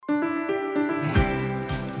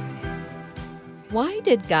Why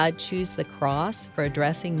did God choose the cross for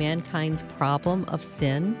addressing mankind's problem of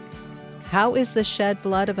sin? How is the shed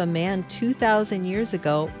blood of a man 2,000 years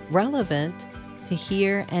ago relevant to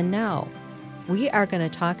here and now? We are going to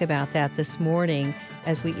talk about that this morning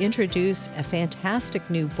as we introduce a fantastic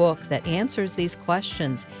new book that answers these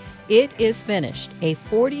questions. It is finished, a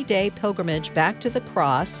 40-day pilgrimage back to the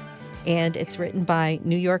cross, and it's written by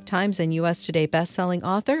New York Times and U.S. Today bestselling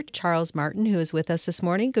author Charles Martin, who is with us this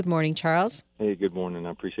morning. Good morning, Charles. Hey, good morning. I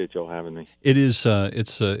appreciate y'all having me. It is.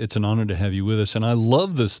 It's an honor to have you with us, and I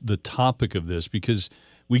love the topic of this because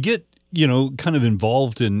we get kind of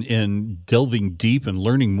involved in delving deep and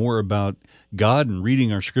learning more about God and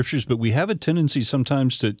reading our scriptures, but we have a tendency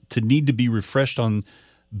sometimes to need to be refreshed on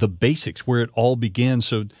the basics, where it all began.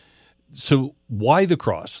 So why the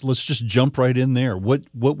cross? Let's just jump right in there. What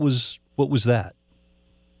was that?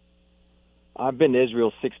 I've been to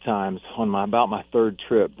Israel 6 times. On about my third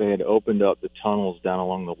trip, they had opened up the tunnels down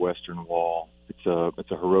along the Western Wall. It's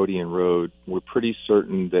a Herodian road. We're pretty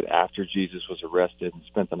certain that after Jesus was arrested and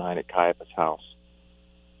spent the night at Caiaphas' house,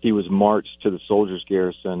 he was marched to the soldiers'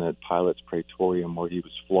 garrison at Pilate's Praetorium, where he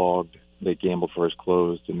was flogged. They gambled for his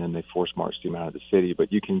clothes, and then they force-marched him out of the city.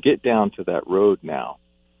 But you can get down to that road now,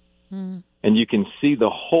 and you can see the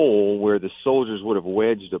hole where the soldiers would have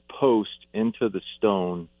wedged a post into the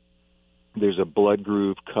stone. There's a blood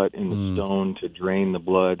groove cut in the stone to drain the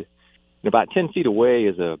blood. And about 10 feet away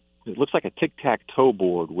it looks like a tic-tac-toe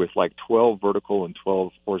board with like 12 vertical and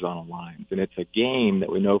 12 horizontal lines. And it's a game that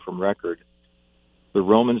we know from record. The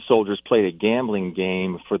Roman soldiers played a gambling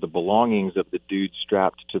game for the belongings of the dude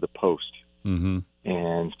strapped to the post,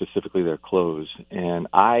 and specifically their clothes. And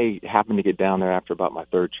I happened to get down there after about my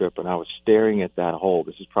third trip, and I was staring at that hole.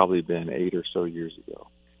 This has probably been 8 or so years ago.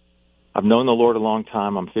 I've known the Lord a long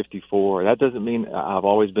time. I'm 54. That doesn't mean I've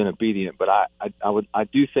always been obedient, but I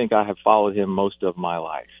do think I have followed him most of my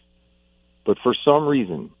life. But for some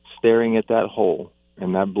reason, staring at that hole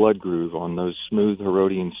and that blood groove on those smooth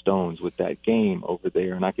Herodian stones with that game over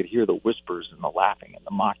there, and I could hear the whispers and the laughing and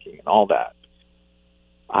the mocking and all that,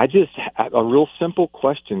 a real simple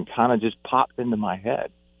question kind of just popped into my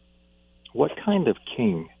head. What kind of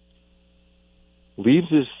king leaves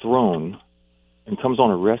his throne and comes on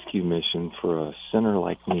a rescue mission for a sinner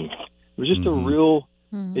like me? It was just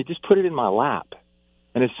it just put it in my lap.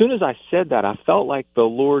 And as soon as I said that, I felt like the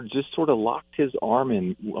Lord just sort of locked his arm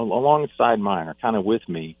in alongside mine, or kind of with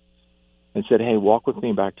me, and said, hey, walk with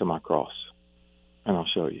me back to my cross, and I'll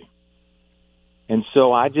show you. And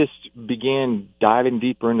so I just began diving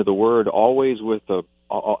deeper into the Word, always with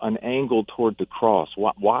an angle toward the cross.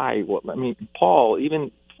 Why? Paul,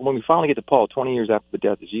 even when we finally get to Paul, 20 years after the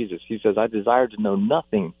death of Jesus, he says, I desire to know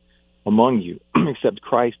nothing among you except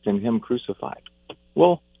Christ and him crucified.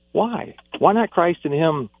 Well, why? Why not Christ and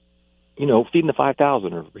him, feeding the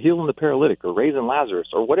 5,000 or healing the paralytic or raising Lazarus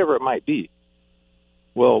or whatever it might be?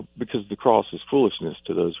 Well, because the cross is foolishness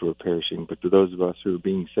to those who are perishing, but to those of us who are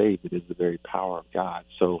being saved, it is the very power of God.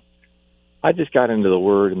 So I just got into the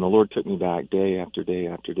Word, and the Lord took me back day after day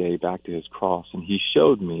after day back to his cross, and he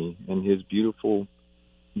showed me in his beautiful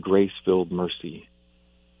grace-filled mercy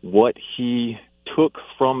what he took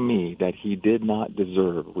from me that he did not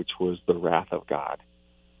deserve, which was the wrath of God,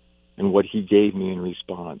 and what he gave me in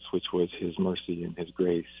response, which was his mercy and his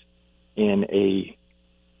grace, in a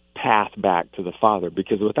path back to the Father.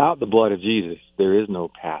 Because without the blood of Jesus, there is no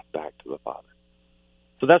path back to the Father.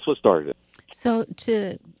 So that's what started it. So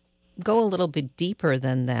to go a little bit deeper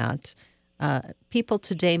than that, people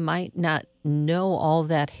today might not know all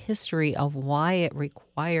that history of why it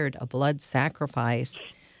required a blood sacrifice.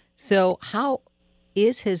 So how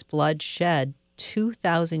is his blood shed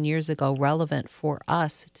 2,000 years ago relevant for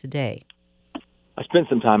us today? I spent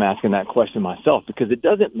some time asking that question myself because it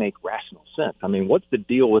doesn't make rational sense. I mean, what's the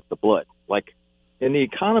deal with the blood? Like, in the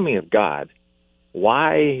economy of God,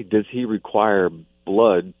 why does he require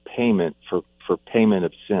blood payment for payment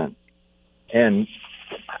of sin? And,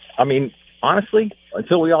 I mean, honestly,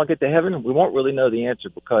 until we all get to heaven, we won't really know the answer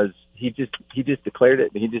because he just declared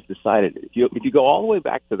it and he just decided it. If you go all the way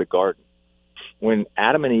back to the garden, when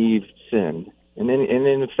Adam and Eve sinned, and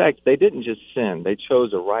in effect, they didn't just sin. They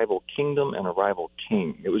chose a rival kingdom and a rival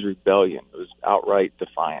king. It was rebellion. It was outright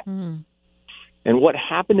defiance. And what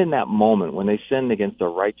happened in that moment when they sinned against a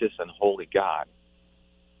righteous and holy God,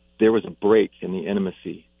 there was a break in the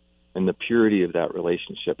intimacy and the purity of that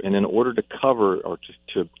relationship. And in order to cover or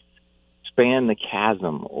to span the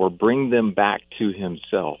chasm or bring them back to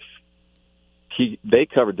himself, they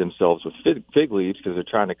covered themselves with fig leaves because they're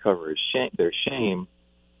trying to cover their shame.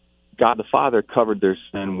 God the Father covered their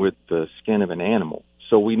sin with the skin of an animal.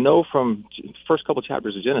 So we know from the first couple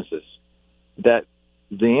chapters of Genesis that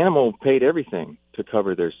the animal paid everything to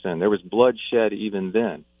cover their sin. There was blood shed even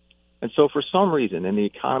then. And so for some reason, in the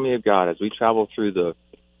economy of God, as we travel through the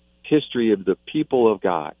history of the people of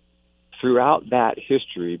God, throughout that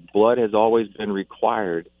history, blood has always been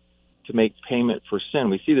required to make payment for sin.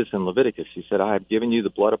 We see this in Leviticus. He said, I have given you the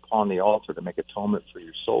blood upon the altar to make atonement for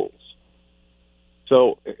your souls.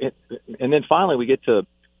 So, and then finally we get to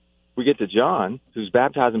John, who's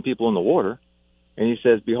baptizing people in the water, and he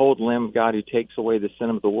says, behold, the Lamb of God who takes away the sin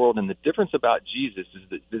of the world. And the difference about Jesus is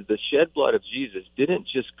that the shed blood of Jesus didn't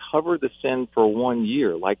just cover the sin for 1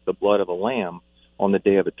 year like the blood of a lamb on the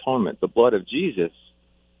Day of Atonement. The blood of Jesus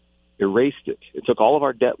erased it. It took all of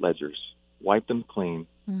our debt ledgers, wiped them clean,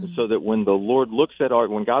 so that when the Lord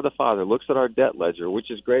when God the Father looks at our debt ledger, which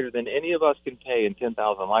is greater than any of us can pay in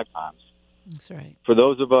 10,000 lifetimes, that's right. For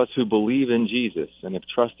those of us who believe in Jesus and have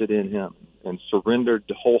trusted in him and surrendered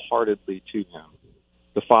wholeheartedly to him,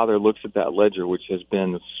 the Father looks at that ledger, which has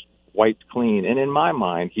been wiped clean. And in my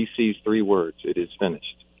mind, he sees 3 words: it is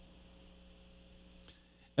finished.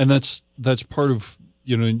 And that's part of,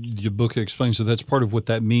 your book explains that that's part of what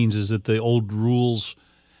that means, is that the old rules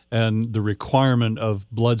and the requirement of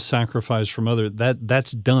blood sacrifice from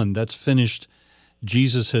that's done. That's finished.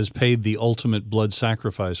 Jesus has paid the ultimate blood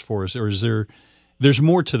sacrifice for us. Or is there's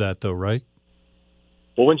more to that though, right?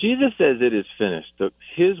 Well, when Jesus says it is finished,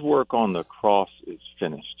 his work on the cross is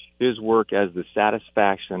finished. His work as the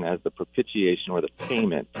satisfaction, as the propitiation or the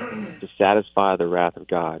payment to satisfy the wrath of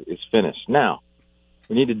God is finished. Now,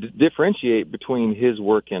 we need to differentiate between his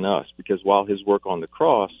work and us, because while his work on the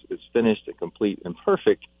cross is finished and complete and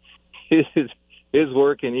perfect, his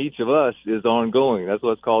work in each of us is ongoing. That's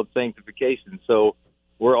what's called sanctification. So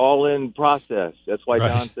we're all in process. That's why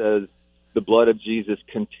John says the blood of Jesus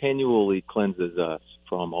continually cleanses us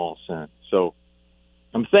from all sin. So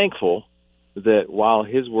I'm thankful that while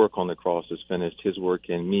his work on the cross is finished, his work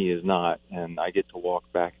in me is not, and I get to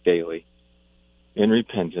walk back daily in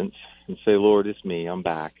repentance and say, Lord, it's me. I'm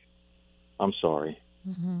back. I'm sorry.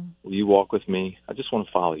 Will you walk with me? I just want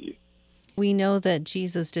to follow you. We know that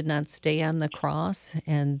Jesus did not stay on the cross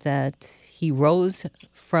and that he rose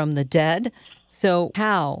from the dead. So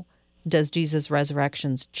how does Jesus'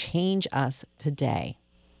 resurrections change us today?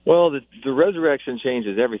 Well, the resurrection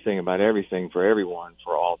changes everything about everything for everyone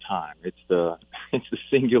for all time. It's the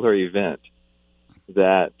singular event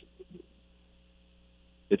that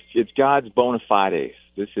it's God's bona fides.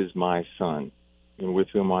 This is my son, and with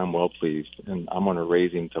whom I'm well pleased, and I'm going to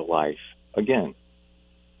raise him to life again.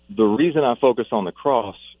 The reason I focus on the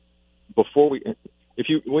cross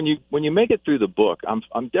when you make it through the book,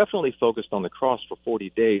 I'm definitely focused on the cross for 40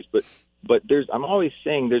 days, but I'm always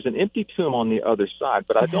saying there's an empty tomb on the other side,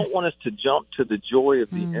 but I don't want us to jump to the joy of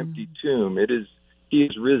the empty tomb. He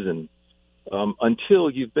is risen until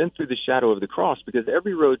you've been through the shadow of the cross, because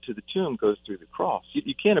every road to the tomb goes through the cross.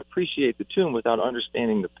 You can't appreciate the tomb without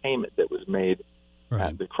understanding the payment that was made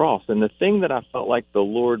at the cross. And the thing that I felt like the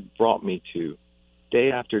Lord brought me to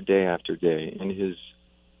day after day after day in his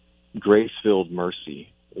grace-filled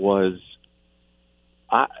mercy was,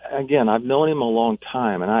 I've known him a long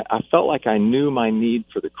time, and I felt like I knew my need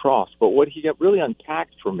for the cross. But what he really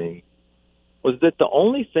unpacked for me was that the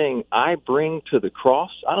only thing I bring to the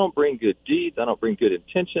cross, I don't bring good deeds, I don't bring good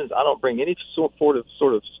intentions, I don't bring any sort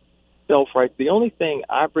of self-right. The only thing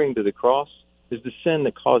I bring to the cross is the sin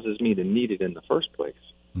that causes me to need it in the first place.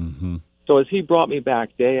 Mm-hmm. So as he brought me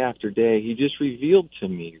back day after day, he just revealed to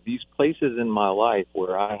me these places in my life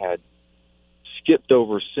where I had skipped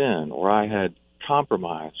over sin, or I had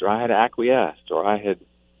compromised, or I had acquiesced, or I had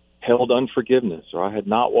held unforgiveness, or I had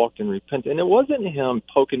not walked in repentance. And it wasn't him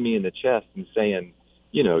poking me in the chest and saying,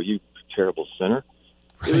 you terrible sinner.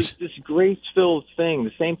 Right. It was this grace-filled thing,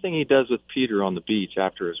 the same thing he does with Peter on the beach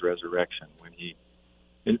after his resurrection.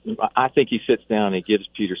 I think he sits down and he gives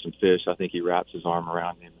Peter some fish. I think he wraps his arm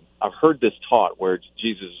around him. I've heard this taught where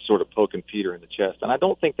Jesus is sort of poking Peter in the chest, and I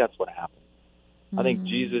don't think that's what happened. I think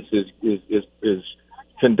Jesus is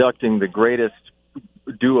conducting the greatest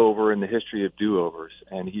do-over in the history of do-overs,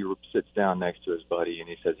 and he sits down next to his buddy and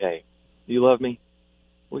he says, "Hey, do you love me?"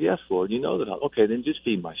 "Well, yes, Lord. You know that." Okay, then just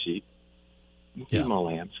feed my sheep. Feed my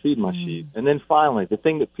lambs. Feed my sheep. And then finally, the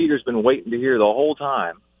thing that Peter's been waiting to hear the whole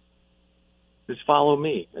time is follow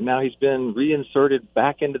me. And now he's been reinserted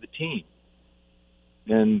back into the team.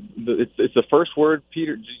 And it's the first word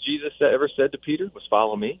Jesus ever said to Peter was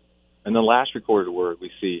follow me. And the last recorded word we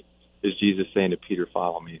see is Jesus saying to Peter,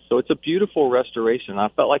 follow me. So it's a beautiful restoration. I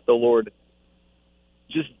felt like the Lord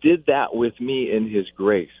just did that with me in his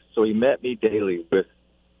grace. So he met me daily with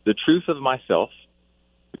the truth of myself,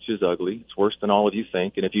 which is ugly. It's worse than all of you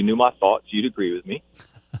think. And if you knew my thoughts, you'd agree with me.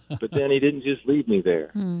 But then he didn't just leave me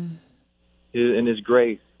there. Mm. In his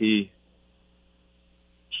grace, he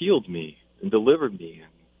healed me and delivered me.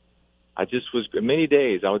 And I just was, many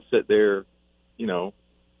days I would sit there,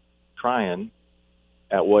 crying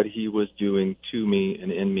at what he was doing to me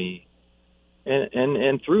and in me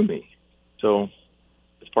and through me. So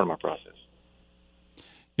it's part of my process.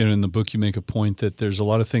 In the book, you make a point that there's a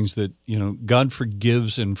lot of things that, God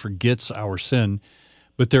forgives and forgets our sin,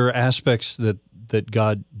 but there are aspects that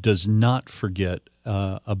God does not forget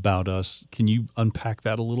about us. Can you unpack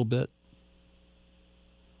that a little bit?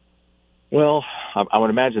 Well, I would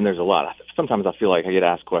imagine there's a lot. Sometimes I feel like I get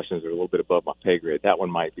asked questions that are a little bit above my pay grade. That one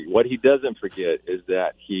might be. What he doesn't forget is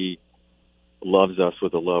that he loves us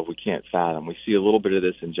with a love we can't fathom. We see a little bit of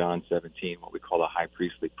this in John 17, what we call the high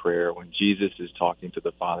priestly prayer. When Jesus is talking to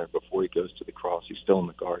the Father before he goes to the cross, he's still in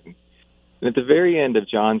the garden. And at the very end of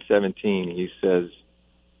John 17, he says,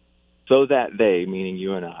 so that they, meaning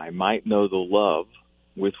you and I, might know the love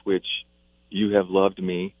with which you have loved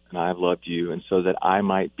me and I have loved you, and so that I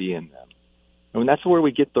might be in them. And that's where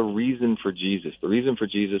we get the reason for Jesus. The reason for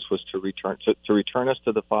Jesus was to return us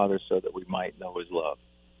to the Father so that we might know his love.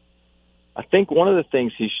 I think one of the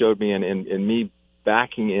things he showed me in me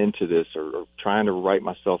backing into this or trying to write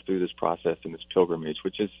myself through this process in this pilgrimage,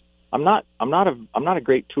 which is I'm not a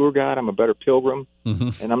great tour guide. I'm a better pilgrim,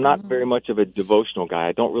 and I'm not very much of a devotional guy.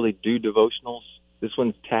 I don't really do devotionals. This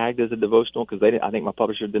one's tagged as a devotional because I think my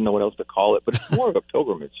publisher didn't know what else to call it, but it's more of a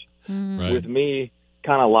pilgrimage Right. with me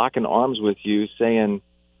kind of locking arms with you, saying,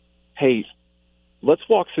 "Hey, let's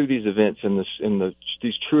walk through these events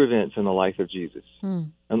these true events in the life of Jesus,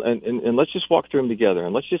 and let's just walk through them together,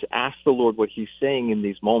 and let's just ask the Lord what he's saying in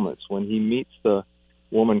these moments when he meets the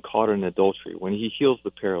woman caught in adultery, when he heals the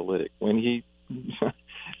paralytic, when he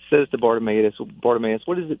says to Bartimaeus,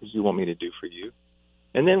 what is it that you want me to do for you?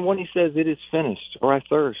 And then when he says, it is finished, or I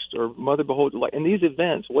thirst, or Mother, behold, light. In these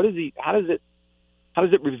events, how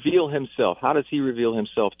does it reveal himself? How does he reveal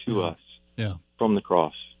himself to us from the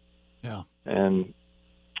cross? Yeah. And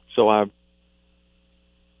so I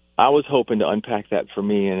was hoping to unpack that for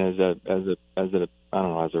me, and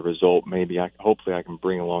as a result, maybe hopefully I can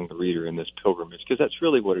bring along the reader in this pilgrimage, because that's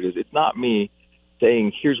really what it is. It's not me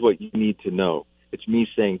saying, here's what you need to know. It's me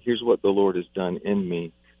saying, here's what the Lord has done in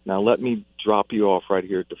me. Now let me drop you off right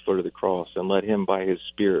here at the foot of the cross and let him by his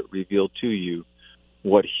Spirit reveal to you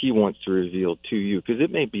what he wants to reveal to you, because it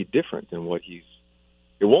may be different than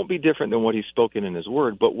it won't be different than what he's spoken in his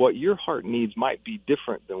word, but what your heart needs might be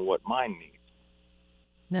different than what mine needs.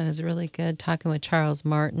 That is really good. Talking with Charles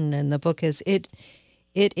Martin, and the book is It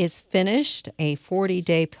Is Finished, a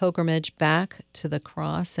 40-day pilgrimage back to the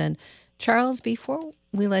cross. And Charles, before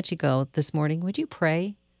we let you go this morning, would you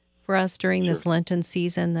pray for us during this Lenten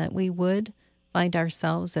season that we would find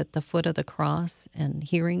ourselves at the foot of the cross and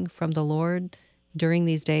hearing from the Lord during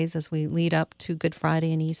these days as we lead up to Good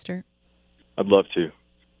Friday and Easter? I'd love to.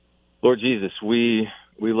 Lord Jesus, we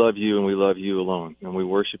love you and we love you alone, and we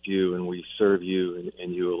worship you and we serve you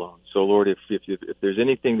and you alone. So, Lord, if there's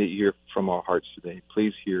anything that you hear from our hearts today,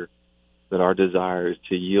 please hear that our desire is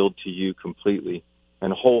to yield to you completely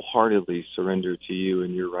and wholeheartedly surrender to you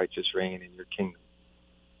and your righteous reign and your kingdom.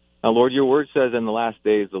 Now, Lord, your word says in the last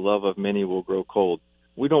days the love of many will grow cold.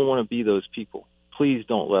 We don't want to be those people. Please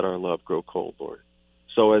don't let our love grow cold, Lord.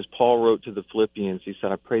 So as Paul wrote to the Philippians, he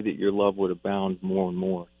said, I pray that your love would abound more and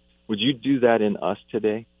more. Would you do that in us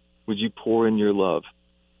today? Would you pour in your love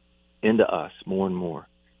into us more and more?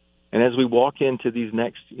 And as we walk into these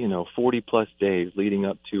next, 40-plus days leading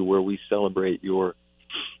up to where we celebrate your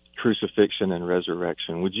crucifixion and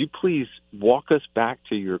resurrection, would you please walk us back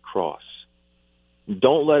to your cross?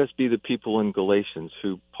 Don't let us be the people in Galatians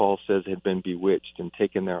who Paul says had been bewitched and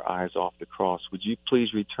taken their eyes off the cross. Would you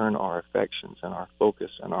please return our affections and our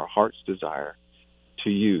focus and our heart's desire to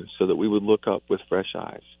you so that we would look up with fresh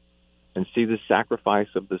eyes and see the sacrifice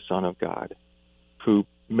of the Son of God, who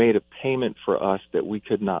made a payment for us that we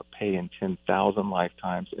could not pay in 10,000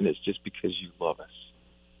 lifetimes, and it's just because you love us.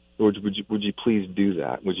 Lord, would you please do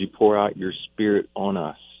that? Would you pour out your Spirit on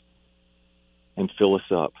us and fill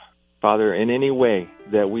us up? Father, in any way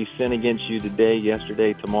that we sin against you today,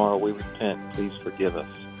 yesterday, tomorrow, we repent. Please forgive us.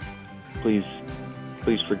 Please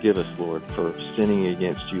forgive us, Lord, for sinning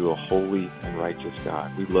against you, a holy and righteous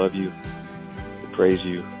God. We love you. We praise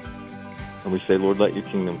you. And we say, Lord, let your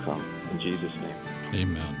kingdom come. In Jesus' name.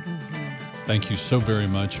 Amen. Mm-hmm. Thank you so very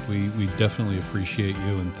much. We definitely appreciate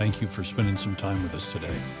you, and thank you for spending some time with us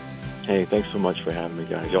today. Hey, thanks so much for having me,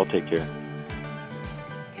 guys. Y'all take care.